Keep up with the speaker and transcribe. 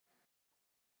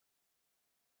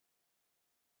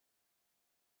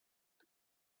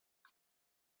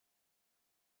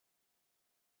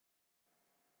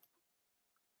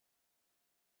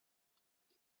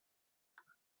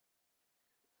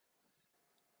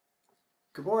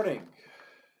Good morning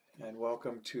and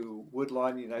welcome to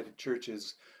Woodlawn United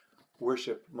Church's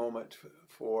worship moment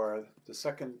for the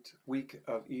second week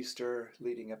of Easter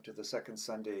leading up to the second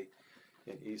Sunday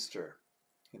in Easter,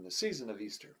 in the season of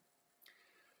Easter.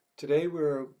 Today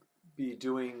we'll be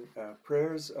doing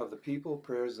prayers of the people,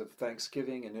 prayers of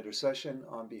thanksgiving and intercession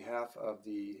on behalf of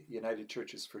the United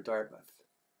Churches for Dartmouth.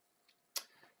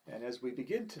 And as we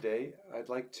begin today, I'd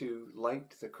like to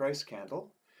light the Christ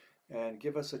candle and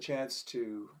give us a chance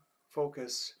to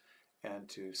focus and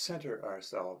to center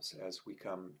ourselves as we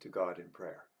come to God in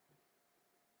prayer.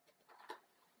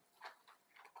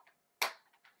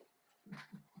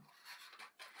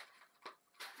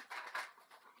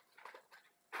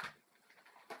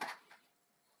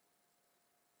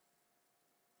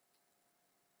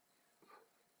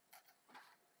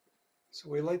 So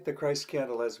we light the Christ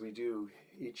candle as we do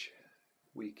each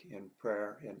week in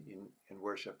prayer and in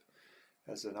worship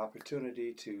as an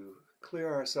opportunity to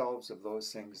clear ourselves of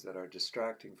those things that are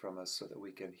distracting from us so that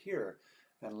we can hear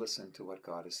and listen to what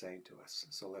God is saying to us.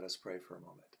 So let us pray for a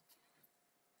moment.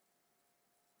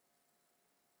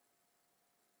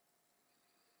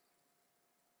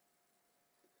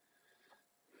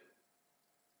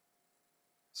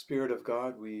 Spirit of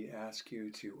God, we ask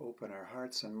you to open our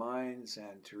hearts and minds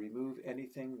and to remove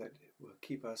anything that will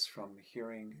keep us from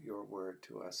hearing your word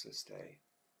to us this day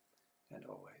and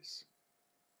always.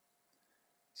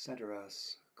 Center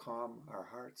us, calm our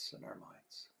hearts and our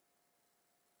minds.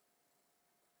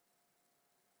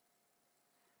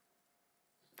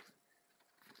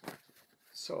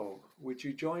 So, would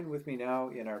you join with me now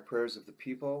in our prayers of the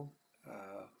people?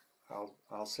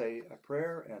 I'll say a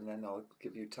prayer and then I'll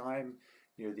give you time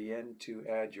near the end to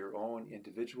add your own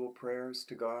individual prayers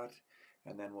to God,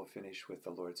 and then we'll finish with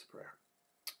the Lord's Prayer.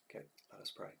 Okay, let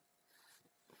us pray.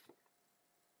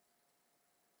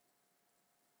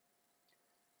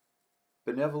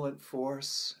 Benevolent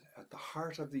force at the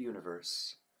heart of the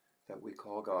universe that we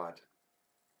call God.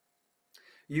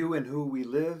 You in whom we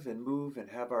live and move and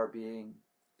have our being,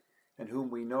 and whom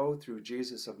we know through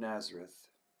Jesus of Nazareth.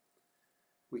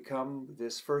 We come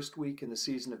this first week in the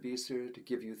season of Easter to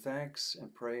give you thanks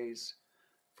and praise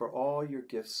for all your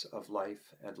gifts of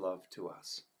life and love to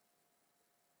us.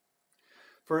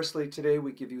 Firstly, today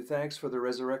we give you thanks for the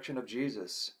resurrection of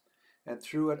Jesus, and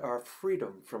through it our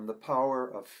freedom from the power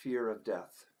of fear of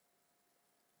death.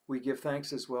 We give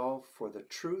thanks as well for the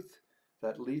truth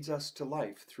that leads us to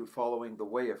life through following the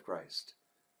way of Christ,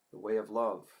 the way of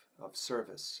love, of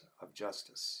service, of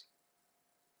justice.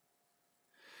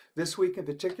 This week in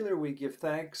particular, we give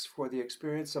thanks for the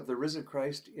experience of the risen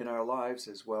Christ in our lives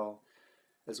as well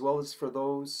as for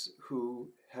those who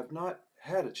have not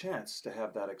had a chance to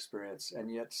have that experience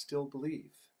and yet still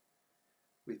believe.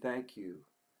 We thank you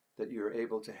that you are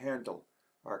able to handle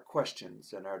our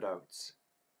questions and our doubts.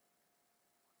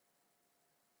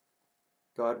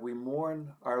 God, we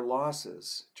mourn our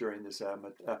losses during this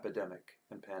epidemic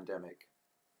and pandemic.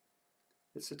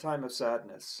 It's a time of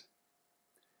sadness.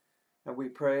 And we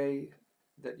pray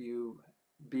that you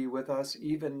be with us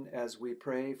even as we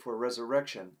pray for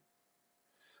resurrection,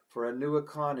 for a new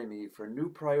economy, for new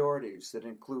priorities that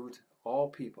include all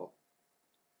people,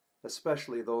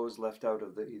 especially those left out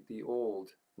of the old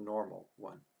normal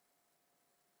one.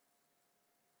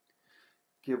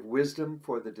 Give wisdom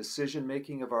for the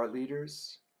decision-making of our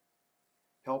leaders.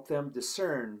 Help them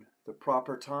discern the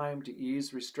proper time to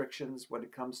ease restrictions when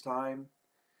it comes time.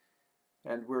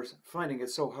 And we're finding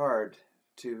it so hard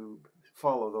to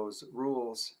follow those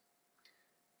rules.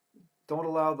 Don't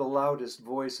allow the loudest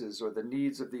voices or the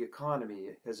needs of the economy,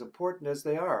 as important as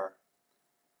they are,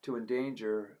 to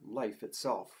endanger life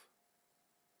itself.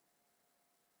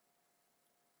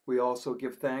 We also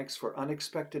give thanks for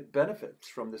unexpected benefits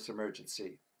from this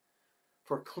emergency,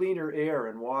 for cleaner air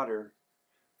and water,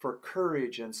 for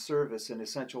courage and service in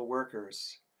essential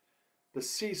workers, the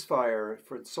ceasefire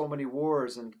for so many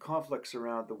wars and conflicts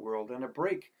around the world, and a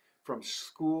break from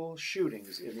school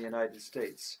shootings in the United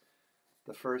States,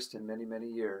 the first in many, many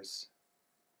years.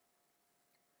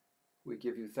 We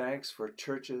give you thanks for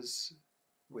churches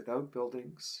without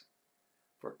buildings,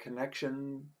 for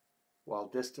connection while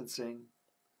distancing,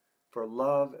 for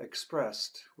love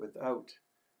expressed without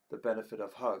the benefit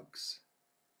of hugs.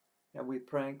 And we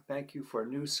thank you for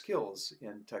new skills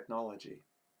in technology.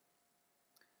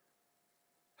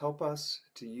 Help us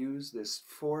to use this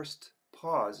forced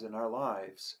pause in our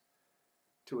lives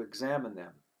to examine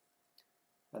them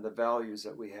and the values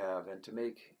that we have and to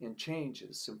make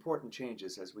important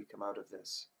changes as we come out of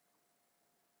this.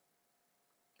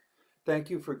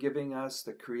 Thank you for giving us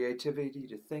the creativity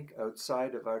to think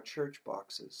outside of our church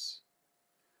boxes,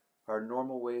 our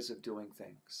normal ways of doing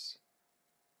things.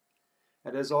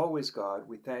 And as always, God,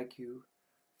 we thank you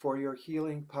for your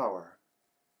healing power,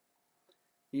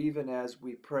 even as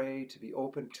we pray to be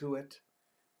open to it,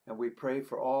 and we pray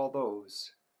for all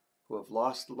those who have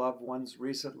lost loved ones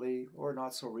recently or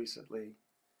not so recently,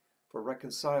 for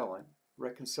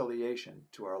reconciliation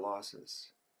to our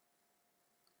losses.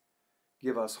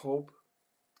 Give us hope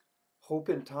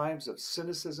in times of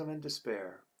cynicism and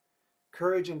despair,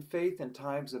 courage and faith in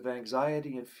times of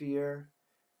anxiety and fear,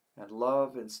 and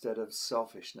love instead of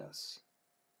selfishness.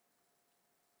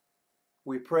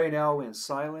 We pray now in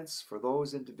silence for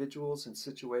those individuals and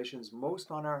situations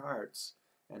most on our hearts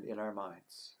and in our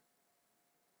minds.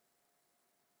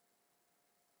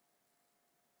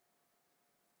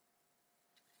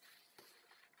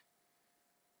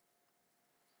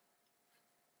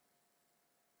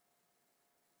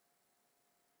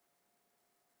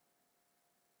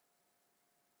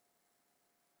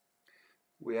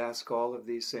 We ask all of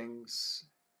these things,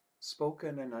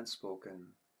 spoken and unspoken,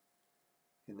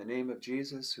 in the name of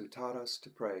Jesus, who taught us to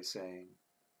pray, saying,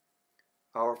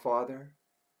 Our Father,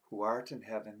 who art in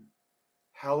heaven,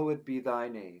 hallowed be thy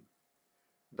name.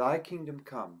 Thy kingdom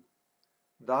come,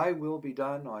 thy will be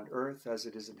done on earth as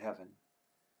it is in heaven.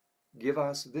 Give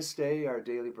us this day our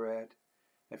daily bread,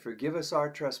 and forgive us our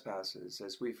trespasses,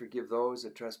 as we forgive those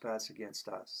that trespass against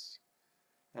us.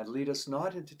 And lead us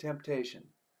not into temptation,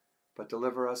 but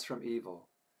deliver us from evil.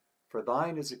 For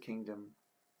thine is the kingdom,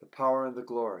 the power, and the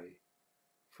glory,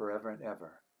 forever and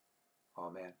ever.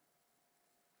 Amen.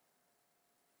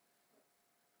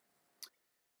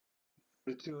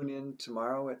 To tune in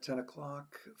tomorrow at 10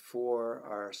 o'clock for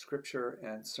our scripture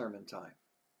and sermon time.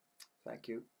 Thank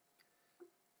you.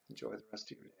 Enjoy the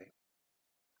rest of your day.